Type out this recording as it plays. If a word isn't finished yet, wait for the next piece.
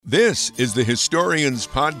This is the Historians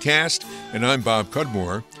Podcast, and I'm Bob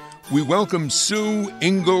Cudmore. We welcome Sue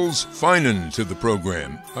Ingalls Finan to the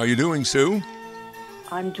program. How are you doing, Sue?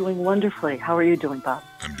 I'm doing wonderfully. How are you doing, Bob?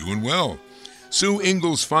 I'm doing well. Sue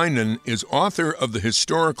Ingalls Finan is author of the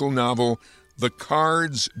historical novel The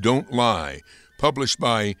Cards Don't Lie, published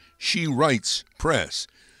by She Writes Press.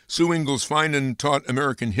 Sue Ingalls Finan taught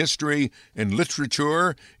American history and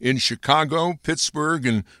literature in Chicago, Pittsburgh,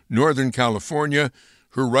 and Northern California.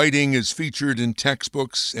 Her writing is featured in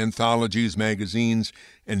textbooks, anthologies, magazines,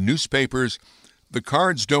 and newspapers. The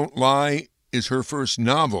Cards Don't Lie is her first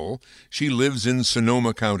novel. She lives in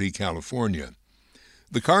Sonoma County, California.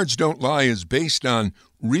 The Cards Don't Lie is based on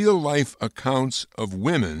real-life accounts of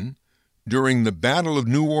women during the Battle of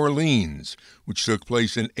New Orleans, which took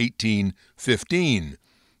place in 1815.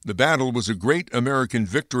 The battle was a great American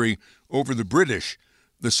victory over the British.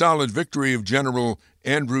 The solid victory of General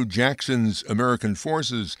Andrew Jackson's American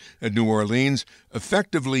forces at New Orleans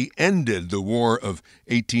effectively ended the War of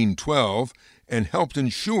 1812 and helped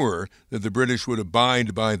ensure that the British would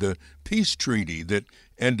abide by the peace treaty that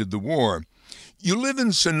ended the war. You live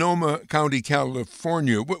in Sonoma County,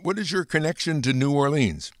 California. What is your connection to New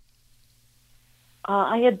Orleans?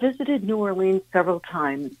 I had visited New Orleans several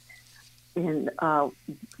times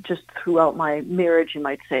just throughout my marriage, you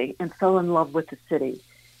might say, and fell in love with the city.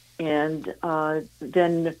 And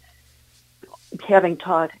then having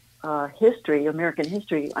taught American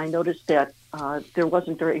history, I noticed that there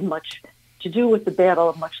wasn't very much to do with the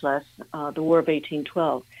battle, much less the War of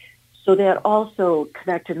 1812. So that also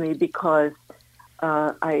connected me because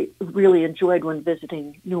I really enjoyed, when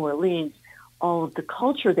visiting New Orleans, all of the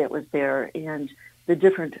culture that was there and the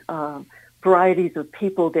different varieties of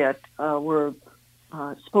people that were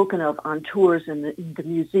spoken of on tours in the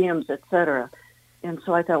museums, etc. And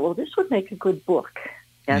so I thought, well, this would make a good book.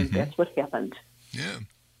 And that's what happened. Yeah.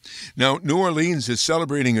 Now, New Orleans is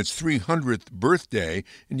celebrating its 300th birthday,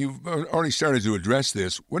 and you've already started to address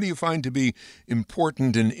this. What do you find to be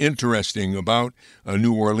important and interesting about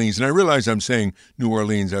New Orleans? And I realize I'm saying New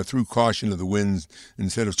Orleans. I threw caution to the wind.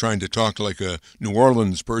 Instead of trying to talk like a New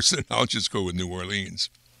Orleans person, I'll just go with New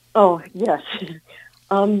Orleans. Oh, yes.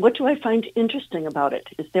 What do I find interesting about it?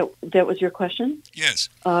 Is that was your question? Yes.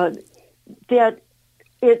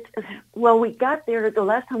 We got there, the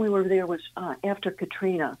last time we were there was after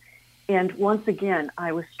Katrina. And once again,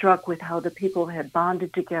 I was struck with how the people had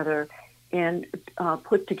bonded together and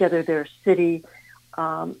put together their city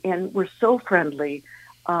and were so friendly.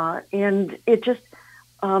 And it just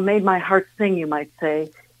made my heart sing, you might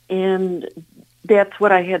say. And that's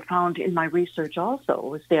what I had found in my research also,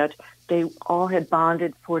 was that they all had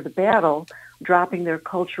bonded for the battle, dropping their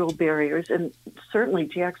cultural barriers, and certainly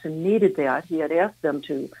Jackson needed that. He had asked them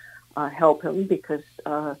to help him because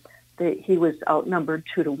he was outnumbered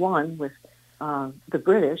 2-1 with the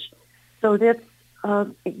British. So that's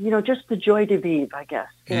just the joie de vivre, I guess,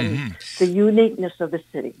 and the uniqueness of the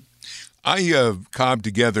city. I cobbed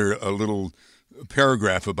together a little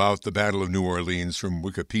paragraph about the Battle of New Orleans from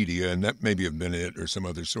Wikipedia, and that maybe have been it or some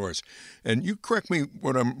other source. And you correct me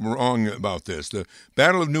when I'm wrong about this. The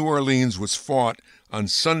Battle of New Orleans was fought on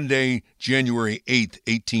Sunday, January 8th,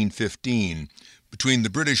 1815, between the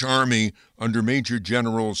British Army under Major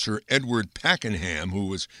General Sir Edward Pakenham, who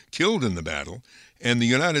was killed in the battle, and the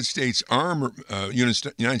United States Army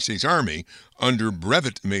under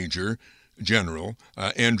Brevet Major General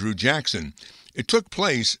Andrew Jackson. It took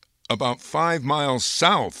place about 5 miles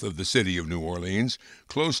south of the city of New Orleans,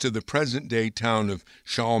 close to the present-day town of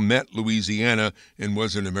Chalmette, Louisiana, and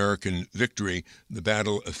was an American victory. The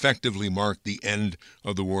battle effectively marked the end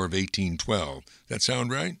of the War of 1812. That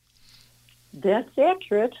sound right? That's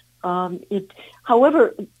accurate.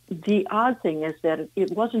 However, the odd thing is that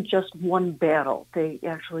it wasn't just one battle. They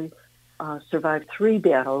actually survived 3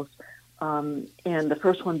 battles, and the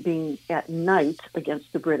first one being at night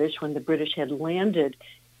against the British, when the British had landed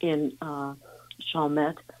in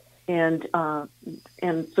Chalmette and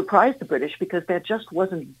surprised the British, because that just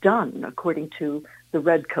wasn't done according to the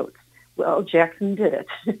Redcoats. Well, Jackson did it.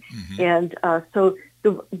 And so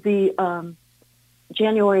the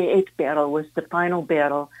January 8th battle was the final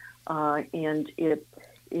battle, and it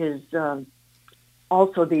is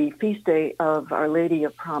also the feast day of Our Lady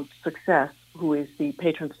of Prompt Success, who is the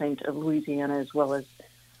patron saint of Louisiana as well as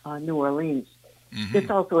New Orleans. It's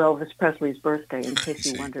also Elvis Presley's birthday, in case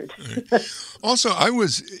you wondered. Also, I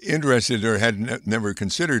was interested, or had never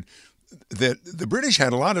considered, that the British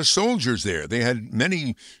had a lot of soldiers there. They had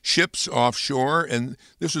many ships offshore, and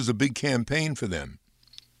this was a big campaign for them.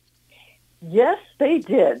 Yes, they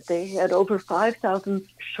did. They had over 5,000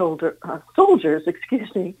 soldiers,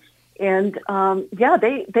 And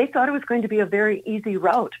they thought it was going to be a very easy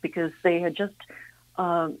route because they had just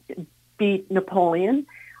beat Napoleon.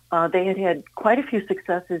 They had had quite a few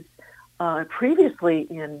successes previously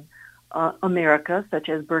in America, such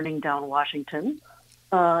as burning down Washington.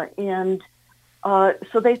 So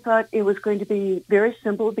they thought it was going to be very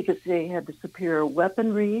simple because they had the superior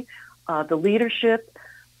weaponry, the leadership,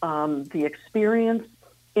 the experience,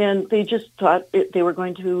 and they just thought they were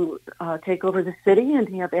going to take over the city and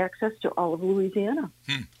have access to all of Louisiana.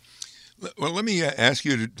 Well, let me ask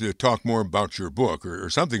you to talk more about your book, or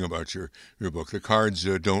something about your book, The Cards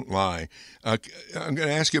Don't Lie. I'm going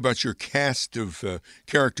to ask you about your cast of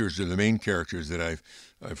characters, or the main characters that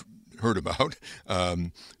I've heard about.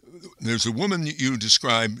 There's a woman that you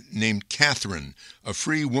describe named Catherine, a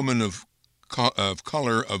free woman of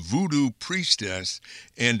color, a voodoo priestess,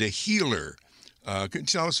 and a healer. Can you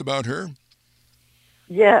tell us about her?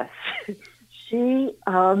 Yes. She,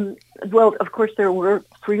 well, of course, there were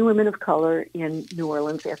free women of color in New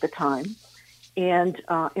Orleans at the time. And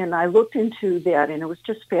I looked into that, and it was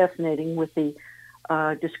just fascinating with the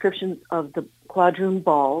descriptions of the quadroon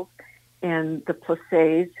balls and the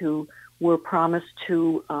placés who were promised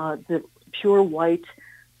to the pure white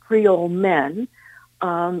Creole men.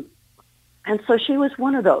 And so she was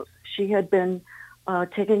one of those. She had been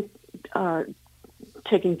taken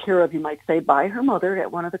care of, you might say, by her mother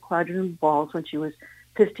at one of the quadroon balls when she was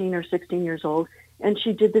 15 or 16 years old, and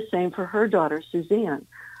she did the same for her daughter, Suzanne.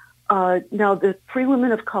 Now, the free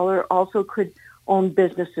women of color also could own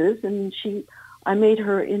businesses, and I made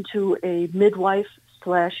her into a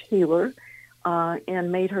midwife/healer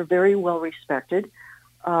and made her very well respected.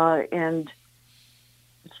 And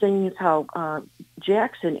seeing as how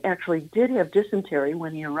Jackson actually did have dysentery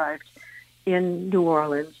when he arrived in New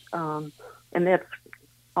Orleans, and that's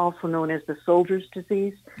also known as the soldier's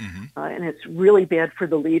disease, and it's really bad for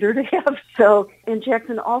the leader to have. So, and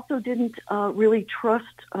Jackson also didn't really trust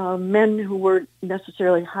men who were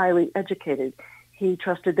necessarily highly educated. He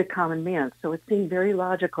trusted the common man. So it seemed very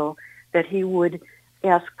logical that he would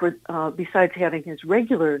ask for, besides having his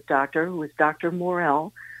regular doctor, who was Dr.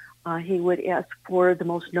 Morel, he would ask for the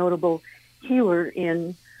most notable healer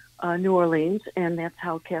in New Orleans, and that's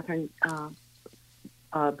how Catherine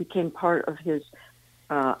became part of his,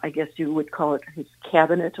 I guess you would call it his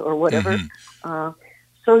cabinet or whatever.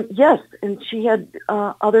 So yes, and she had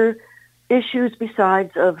other issues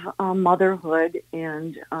besides of motherhood,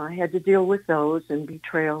 and had to deal with those, and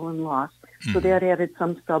betrayal and loss. So that added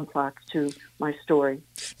some subplots to my story.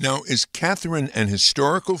 Now, is Catherine an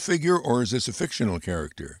historical figure, or is this a fictional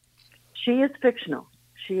character? She is fictional.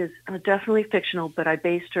 She is definitely fictional, but I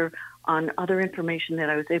based her on other information that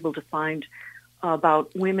I was able to find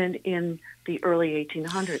about women in the early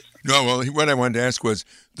 1800s. No, well, what I wanted to ask was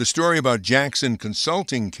the story about Jackson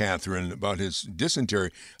consulting Catherine about his dysentery.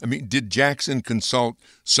 I mean, did Jackson consult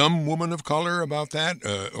some woman of color about that,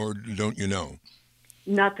 or don't you know?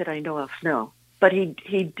 Not that I know of, no. But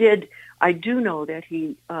he did. I do know that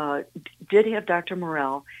he did have Dr.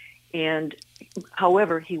 Morel, and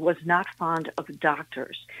however, he was not fond of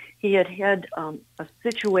doctors. He had had a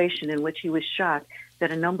situation in which he was shot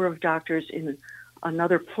that a number of doctors in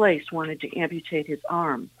another place wanted to amputate his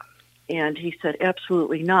arm. And he said,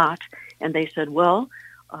 absolutely not. And they said, well,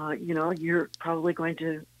 you're probably going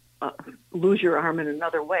to lose your arm in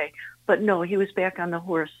another way. But no, he was back on the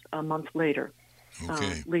horse a month later,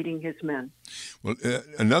 leading his men. Well,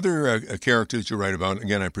 another character that you write about,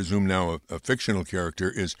 again, I presume now a fictional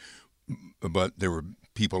character, but there were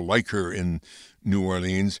people like her in New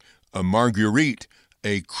Orleans, Marguerite,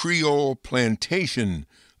 a Creole plantation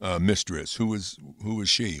mistress. Who was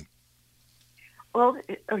she? Well,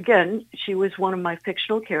 again, she was one of my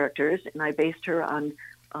fictional characters, and I based her on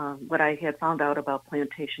what I had found out about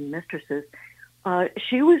plantation mistresses.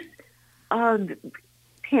 She was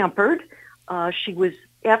pampered. She was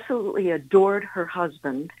absolutely adored her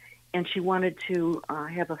husband, and she wanted to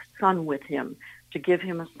have a son with him, to give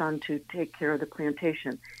him a son to take care of the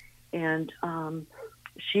plantation. And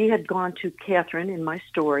she had gone to Catherine in my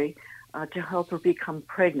story to help her become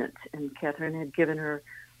pregnant, and Catherine had given her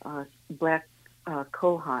black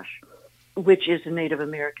cohosh, which is a Native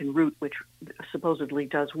American root, which supposedly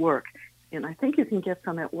does work. And I think you can get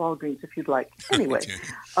some at Walgreens if you'd like. Anyway,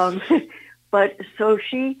 but so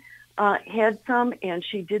she had some, and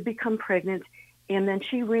she did become pregnant, and then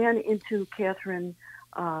she ran into Catherine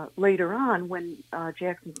later on when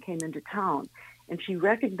Jackson came into town, and she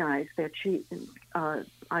recognized that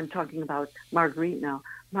I'm talking about Marguerite now.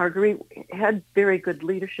 Marguerite had very good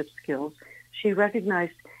leadership skills. She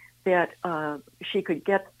recognized that she could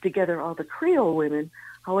get together all the Creole women.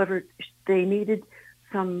 However, they needed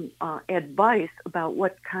some advice about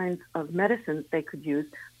what kinds of medicines they could use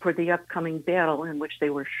for the upcoming battle in which they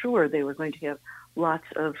were sure they were going to have lots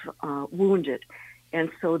of wounded. And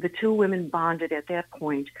so the two women bonded at that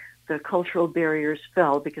point. The cultural barriers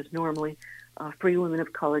fell because normally free women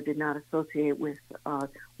of color did not associate with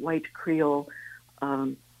white Creole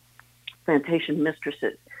plantation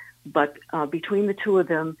mistresses. But between the two of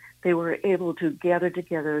them, they were able to gather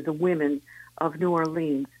together the women of New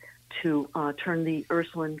Orleans to turn the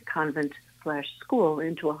Ursuline convent/school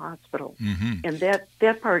into a hospital. Mm-hmm. And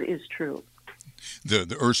that part is true.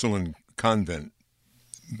 The Ursuline convent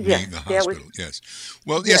yes, being a hospital, yes.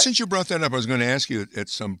 Well, yes. Since you brought that up, I was going to ask you at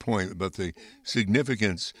some point about the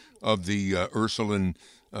significance of the Ursuline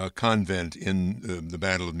convent in the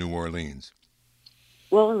Battle of New Orleans.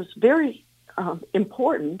 Well, it was very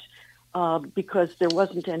important because there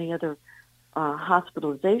wasn't any other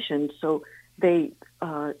hospitalization. So they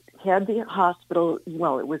had the hospital,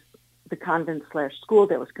 well, it was the convent/school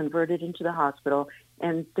that was converted into the hospital,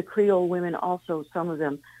 and the Creole women also, some of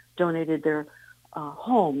them, donated their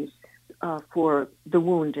homes for the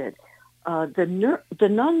wounded. The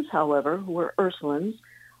nuns, however, who were Ursulines,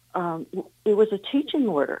 it was a teaching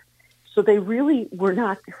order. So they really were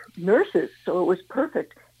not nurses, so it was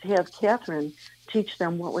perfect to have Catherine teach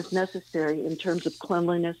them what was necessary in terms of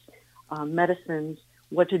cleanliness, medicines,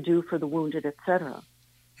 what to do for the wounded, etc.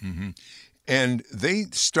 Mm-hmm. And they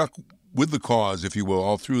stuck with the cause, if you will,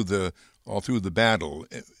 all through the battle.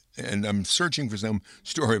 And I'm searching for some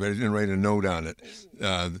story, but I didn't write a note on it,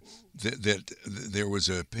 that there was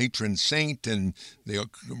a patron saint, and they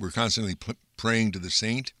were constantly praying to the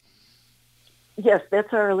saint. Yes,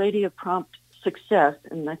 that's Our Lady of Prompt Success,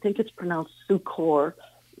 and I think it's pronounced Secours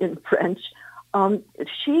in French.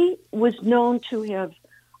 She was known to have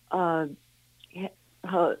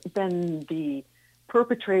been the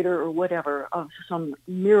perpetrator or whatever of some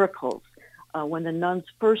miracles. When the nuns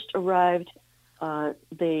first arrived,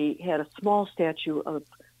 they had a small statue of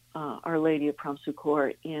Our Lady of Prompt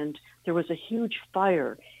Secours, and there was a huge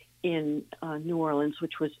fire in New Orleans,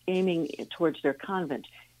 which was aiming towards their convent.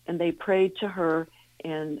 And they prayed to her,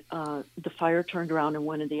 and the fire turned around and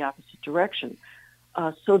went in the opposite direction.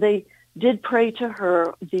 So they did pray to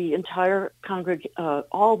her. The entire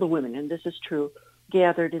all the women, and this is true,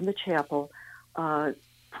 gathered in the chapel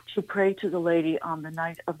to pray to the lady on the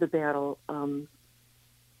night of the battle,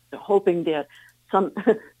 hoping that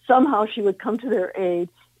somehow she would come to their aid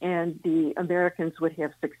and the Americans would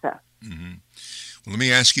have success. Mm-hmm. Well, let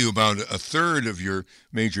me ask you about a third of your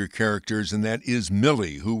major characters, and that is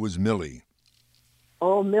Millie. Who was Millie?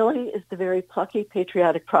 Oh, Millie is the very plucky,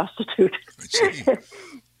 patriotic prostitute. I see.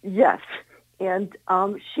 Yes. And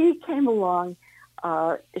she came along.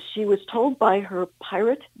 She was told by her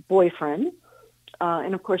pirate boyfriend,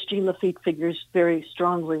 and of course Jean Lafitte figures very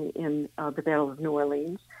strongly in the Battle of New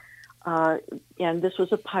Orleans. And this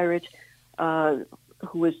was a pirate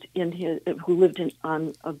who lived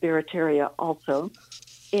on Barataria also,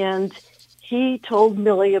 and he told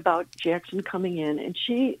Millie about Jackson coming in, and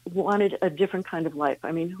she wanted a different kind of life.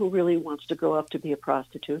 I mean, who really wants to grow up to be a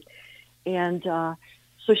prostitute? And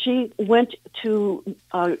so she went to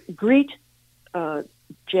greet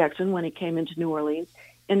Jackson when he came into New Orleans,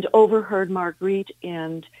 and overheard Marguerite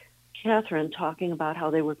and Catherine talking about how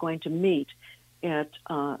they were going to meet at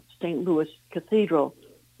St. Louis Cathedral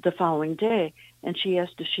the following day. And she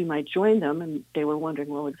asked if she might join them, and they were wondering,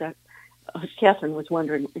 Catherine was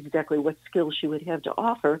wondering exactly what skills she would have to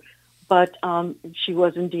offer, but she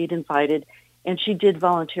was indeed invited, and she did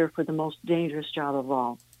volunteer for the most dangerous job of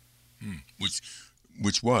all.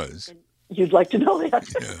 Which was? And you'd like to know that?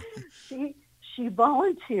 Yeah. She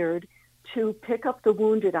volunteered to pick up the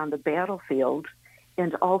wounded on the battlefield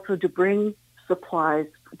and also to bring supplies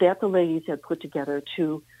that the ladies had put together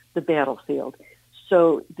to the battlefield.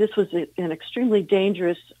 So this was an extremely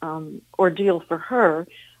dangerous ordeal for her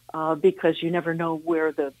because you never know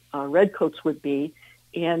where the redcoats would be,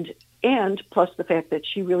 and plus the fact that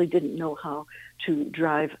she really didn't know how to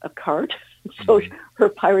drive a cart. So her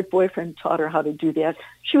pirate boyfriend taught her how to do that.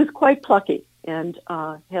 She was quite plucky and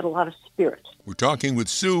had a lot of spirit. We're talking with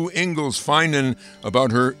Sue Ingalls Finan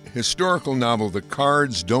about her historical novel, The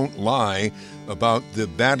Cards Don't Lie, about the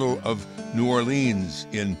Battle of New Orleans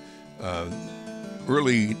in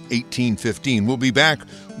early 1815. We'll be back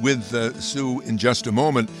with Sue in just a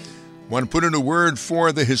moment. Want to put in a word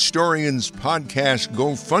for the Historians Podcast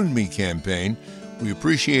GoFundMe campaign. We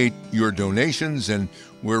appreciate your donations, and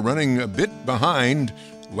we're running a bit behind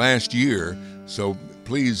last year, so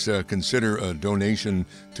please consider a donation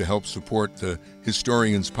to help support the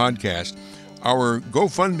Historians Podcast. Our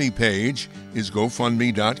GoFundMe page is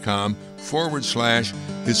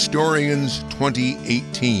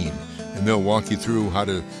gofundme.com/historians2018, and they'll walk you through how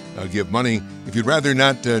to give money. If you'd rather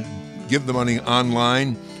not give the money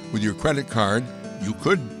online with your credit card, you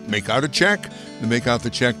could make out a check. Make out the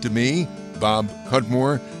check to me, Bob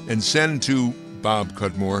Cudmore, and send to Bob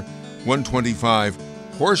Cudmore, 125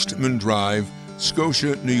 Horstman Drive,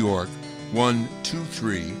 Scotia, New York,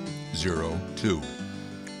 12302.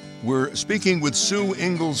 We're speaking with Sue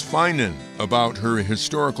Ingalls Finan about her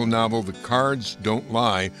historical novel, The Cards Don't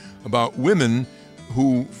Lie, about women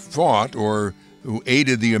who fought or who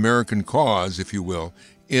aided the American cause, if you will,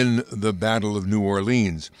 in the Battle of New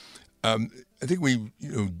Orleans. I think we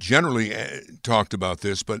generally talked about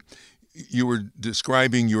this, but you were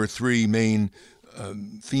describing your three main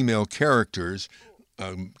female characters,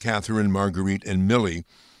 Catherine, Marguerite, and Millie,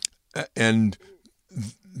 and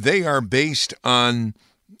they are based on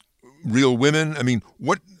real women. I mean,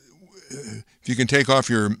 what if you can take off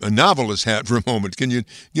your novelist hat for a moment? Can you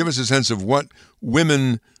give us a sense of what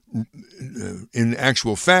women in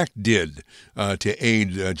actual fact did to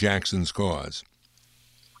aid Jackson's cause?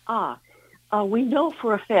 We know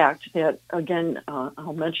for a fact that, again,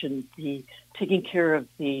 I'll mention the taking care of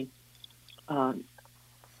the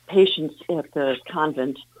patients at the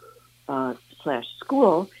convent /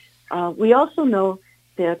 school. We also know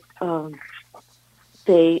that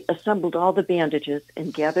they assembled all the bandages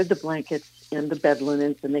and gathered the blankets and the bed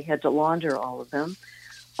linens, and they had to launder all of them.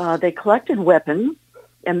 They collected weapons,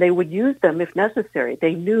 and they would use them if necessary.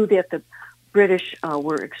 They knew that the British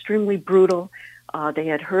were extremely brutal. They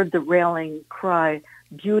had heard the rallying cry,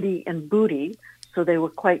 beauty and booty, so they were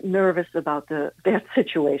quite nervous about that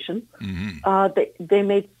situation. Mm-hmm. They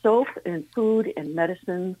made soap and food and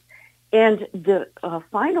medicines, and the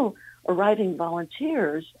final arriving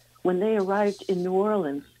volunteers, when they arrived in New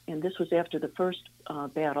Orleans, and this was after the first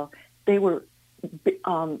battle, they were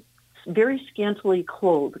very scantily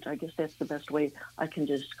clothed. I guess that's the best way I can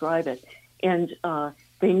describe it. And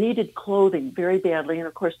they needed clothing very badly, and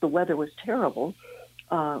of course the weather was terrible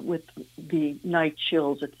with the night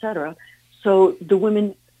chills, etc. So the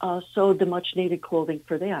women sewed the much-needed clothing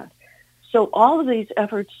for that. So all of these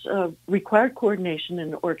efforts required coordination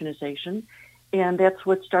and organization, and that's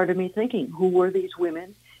what started me thinking, who were these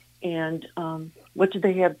women, and what did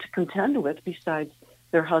they have to contend with besides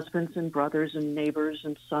their husbands and brothers and neighbors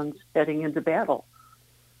and sons heading into battle?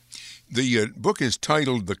 The book is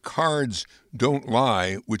titled The Cards Don't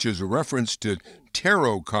Lie, which is a reference to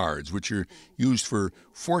tarot cards, which are used for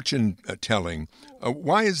fortune telling.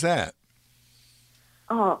 Why is that?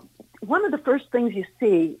 One of the first things you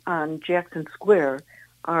see on Jackson Square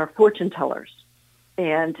are fortune tellers.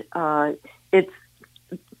 And it's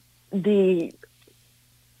the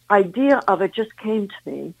idea of it just came to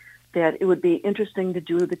me that it would be interesting to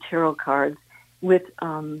do the tarot cards with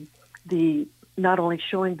the not only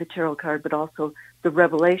showing the tarot card, but also the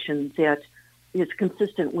revelation that is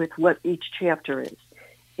consistent with what each chapter is.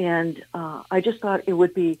 And I just thought it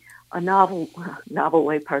would be a novel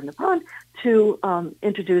way, pardon the pun, to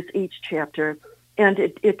introduce each chapter, and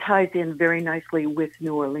it ties in very nicely with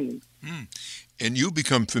New Orleans. And you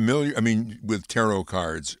become familiar, with tarot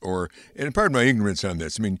cards, and pardon my ignorance on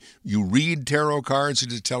this, you read tarot cards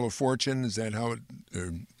to tell a fortune? Is that how it...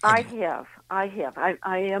 I have.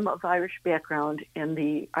 I am of Irish background, and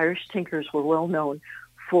the Irish tinkers were well known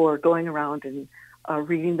for going around and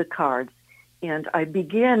reading the cards. And I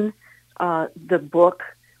begin the book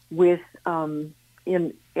with, during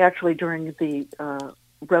the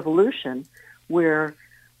Revolution, where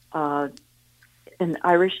an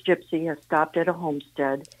Irish gypsy has stopped at a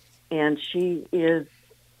homestead, and she is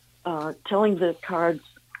telling the cards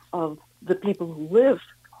of the people who live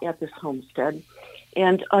at this homestead.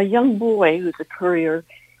 And a young boy who's a courier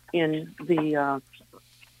in the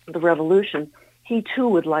Revolution, he too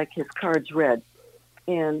would like his cards read.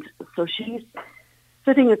 And so she's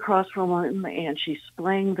sitting across from him, and she's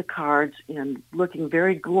playing the cards and looking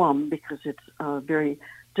very glum because it's very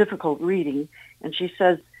difficult reading. And she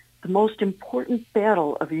says, the most important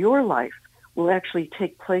battle of your life will actually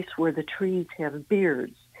take place where the trees have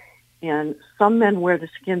beards. And some men wear the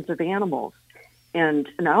skins of animals. And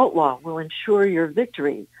an outlaw will ensure your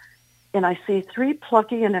victory. And I see three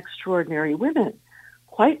plucky and extraordinary women.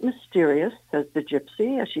 Quite mysterious, says the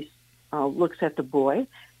gypsy as she looks at the boy.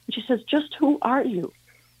 And she says, just who are you?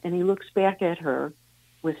 And he looks back at her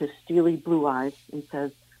with his steely blue eyes and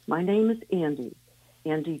says, my name is Andy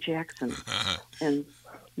Jackson. And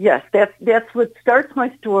yes, that's what starts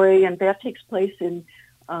my story, and that takes place in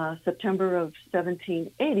September of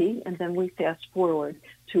 1780, and then we fast forward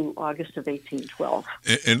to August of 1812.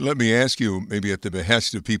 And let me ask you, maybe at the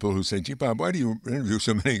behest of people who say, gee, Bob, why do you interview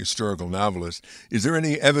so many historical novelists? Is there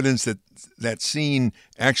any evidence that that scene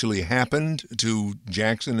actually happened to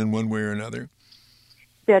Jackson in one way or another?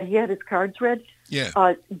 That he had his cards read?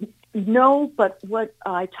 Yeah. No, but what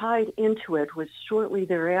I tied into it was shortly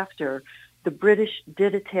thereafter, the British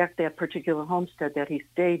did attack that particular homestead that he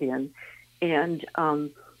stayed in, and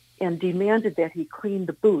demanded that he clean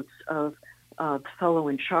the boots of the fellow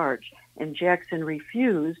in charge. And Jackson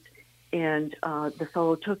refused, and the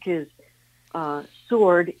fellow took his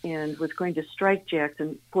sword and was going to strike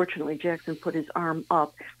Jackson. Fortunately, Jackson put his arm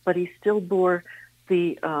up, but he still bore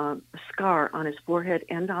the scar on his forehead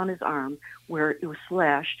and on his arm where it was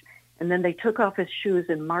slashed. And then they took off his shoes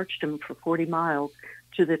and marched him for 40 miles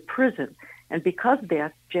to the prison. And because of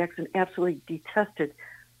that, Jackson absolutely detested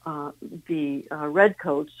the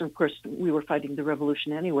redcoats. Of course, we were fighting the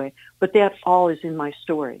revolution anyway, but that all is in my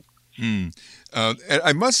story.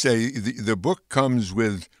 I must say, the book comes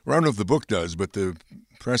with, or I don't know if the book does, but the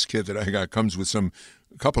press kit that I got comes with a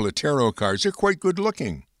couple of tarot cards. They're quite good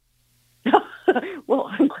looking. Well,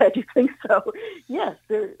 I'm glad you think so. Yes,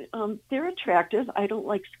 they're attractive. I don't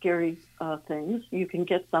like scary things. You can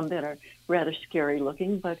get some that are rather scary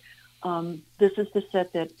looking, but this is the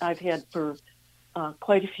set that I've had for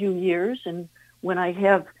quite a few years, and when I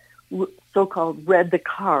have so-called read the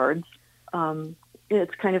cards,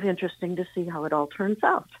 it's kind of interesting to see how it all turns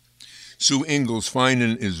out. Sue Ingalls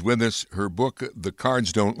Finan is with us. Her book, The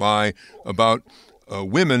Cards Don't Lie, about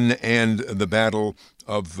women and the Battle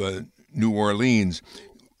of New Orleans.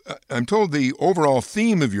 I'm told the overall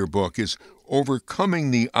theme of your book is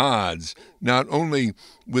overcoming the odds, not only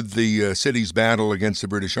with the city's battle against the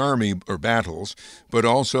British Army, or battles, but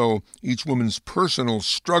also each woman's personal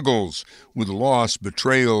struggles with loss,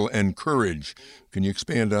 betrayal, and courage. Can you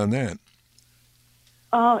expand on that?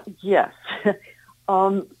 Yes.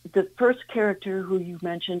 The first character who you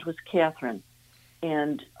mentioned was Catherine,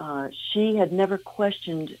 and she had never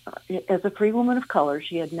questioned, as a free woman of color,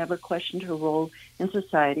 she had never questioned her role in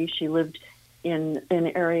society. She lived in an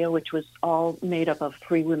area which was all made up of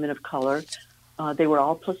free women of color. They were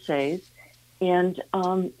all placés, and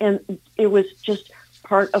it was just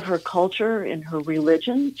part of her culture and her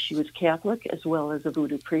religion. She was Catholic as well as a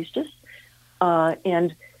voodoo priestess,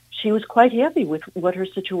 and she was quite happy with what her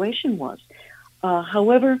situation was.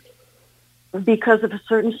 However, because of a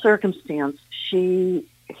certain circumstance, she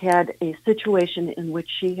had a situation in which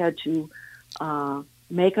she had to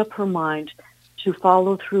make up her mind to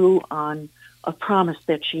follow through on a promise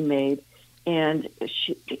that she made, and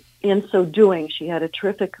in so doing, she had a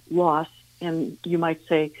terrific loss, and you might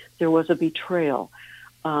say there was a betrayal.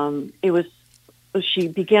 She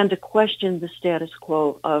began to question the status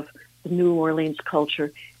quo of the New Orleans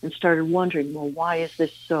culture and started wondering, well, why is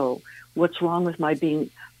this so? What's wrong with my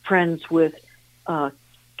being friends with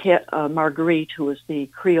Marguerite, who was the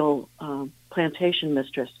Creole plantation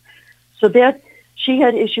mistress? So that she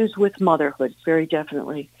had issues with motherhood, very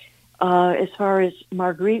definitely. As far as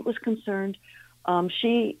Marguerite was concerned,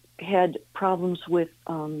 she had problems with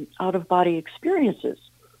out-of-body experiences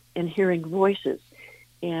and hearing voices.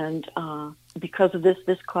 And because of this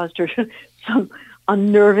caused her some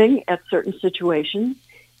unnerving at certain situations,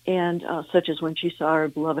 and such as when she saw her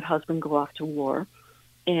beloved husband go off to war.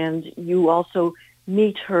 And you also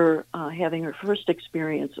meet her having her first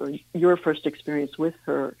experience, or your first experience with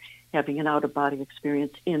her having an out-of-body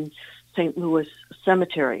experience in St. Louis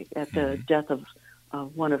Cemetery at the death of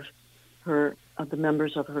one of the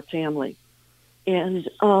members of her family. And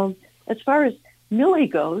as far as Millie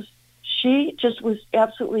goes, she just was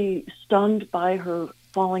absolutely stunned by her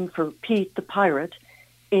falling for Pete the pirate,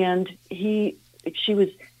 and she was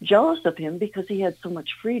jealous of him because he had so much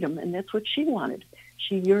freedom, and that's what she wanted.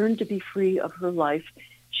 She yearned to be free of her life.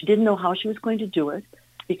 She didn't know how she was going to do it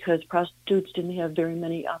because prostitutes didn't have very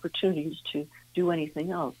many opportunities to do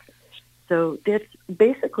anything else. So that's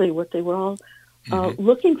basically what they were all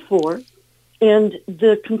looking for. And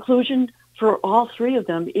the conclusion for all three of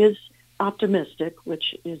them is optimistic,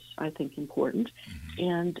 which is, I think, important.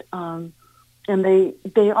 And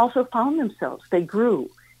they also found themselves. They grew.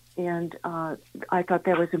 And I thought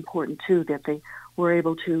that was important, too, that they were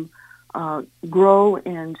able to grow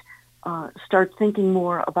and start thinking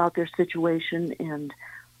more about their situation, and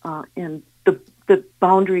the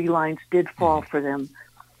boundary lines did fall for them.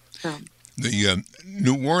 So. The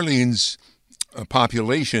New Orleans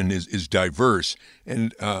population is diverse,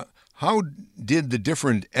 and how did the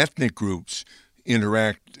different ethnic groups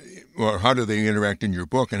interact, or how do they interact in your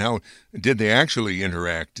book, and how did they actually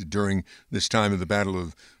interact during this time of the Battle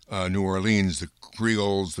of New Orleans? The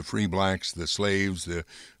Creoles, the free blacks, the slaves, the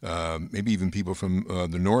maybe even people from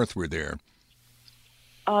the North were there.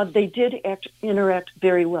 They did interact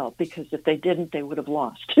very well, because if they didn't, they would have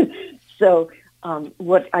lost. So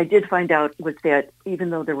what I did find out was that even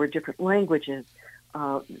though there were different languages,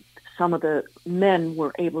 some of the men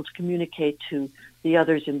were able to communicate to the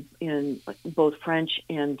others in both French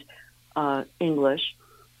and English.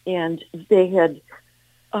 And they had,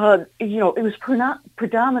 it was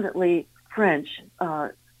predominantly French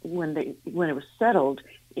when it was settled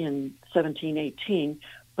in 1718,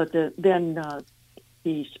 but then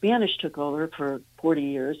the Spanish took over for 40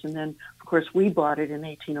 years, and then, of course, we bought it in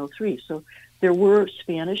 1803. So there were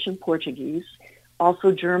Spanish and Portuguese,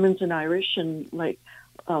 also Germans and Irish, and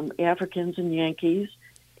Africans and Yankees,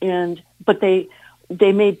 but they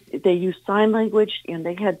used sign language, and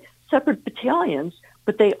they had separate battalions,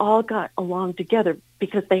 but they all got along together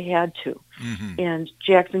because they had to. Mm-hmm. And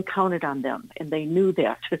Jackson counted on them, and they knew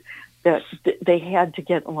that they had to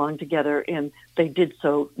get along together, and they did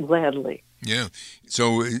so gladly. Yeah.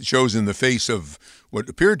 So it shows in the face of what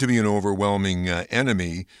appeared to be an overwhelming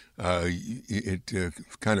enemy, it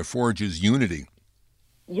kind of forges unity.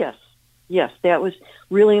 Yes, that was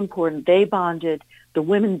really important. They bonded, the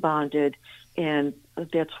women bonded, and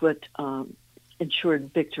that's what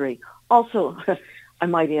ensured victory. Also, I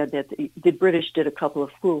might add that the British did a couple of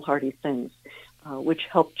foolhardy things, which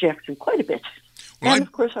helped Jackson quite a bit. Well, and,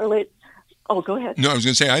 of course, Oh, go ahead. No, I was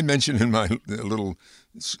going to say, I mentioned in my little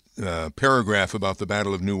paragraph about the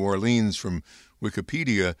Battle of New Orleans from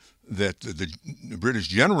Wikipedia that the British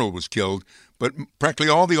general was killed, but practically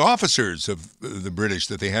all the officers of the British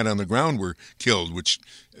that they had on the ground were killed, which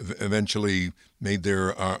eventually made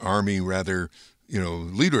their army rather,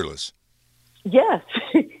 leaderless. Yes,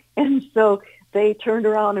 and so they turned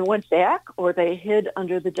around and went back, or they hid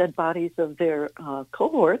under the dead bodies of their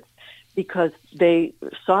cohorts, because they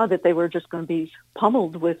saw that they were just going to be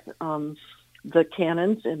pummeled with the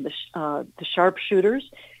cannons and the sharpshooters,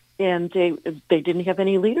 and they didn't have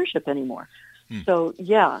any leadership anymore. So,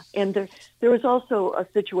 yeah, and there was also a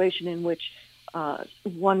situation in which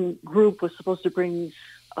one group was supposed to bring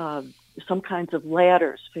some kinds of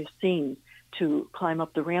ladders, fascines, to climb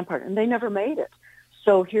up the rampart, and they never made it.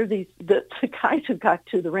 So here the guys who got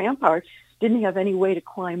to the rampart didn't have any way to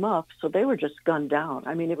climb up, so they were just gunned down.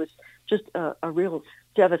 I mean, it was just a real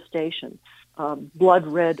devastation, blood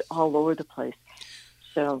red all over the place.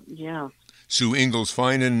 So, yeah. Sue Ingalls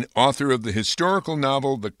Finan, author of the historical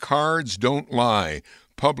novel The Cards Don't Lie,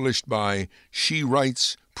 published by She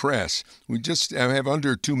Writes Press. We just have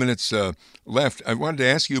under 2 minutes left. I wanted to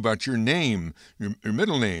ask you about your name, your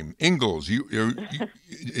middle name, Ingalls.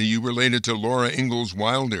 You related to Laura Ingalls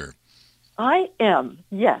Wilder? I am,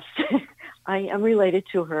 yes. I am related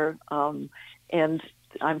to her, and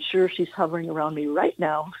I'm sure she's hovering around me right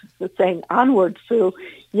now saying, "Onward, Sue."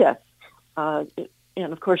 Yes. And,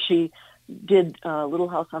 of course, she did Little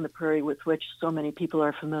House on the Prairie, with which so many people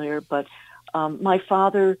are familiar. But my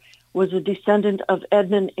father was a descendant of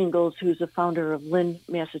Edmund Ingalls, who's a founder of Lynn,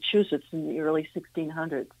 Massachusetts in the early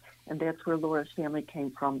 1600s. And that's where Laura's family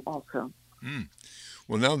came from also. Mm.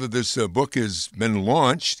 Well, now that this book has been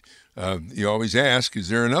launched, you always ask, is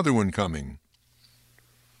there another one coming?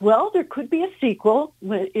 Well, there could be a sequel.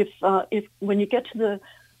 If when you get to the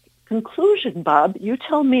conclusion, Bob, you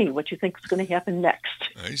tell me what you think is going to happen next.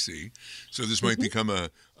 I see. So this might become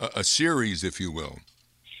a series, if you will.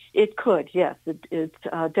 It could, yes. It's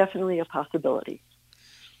definitely a possibility.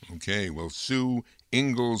 Okay. Well, Sue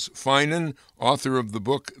Ingalls Finan, author of the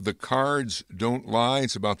book The Cards Don't Lie.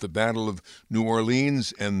 It's about the Battle of New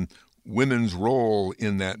Orleans and women's role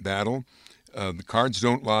in that battle. The Cards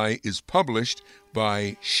Don't Lie is published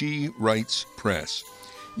by She Writes Press.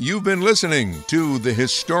 You've been listening to the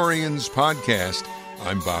Historians Podcast.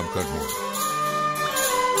 I'm Bob Cudmore.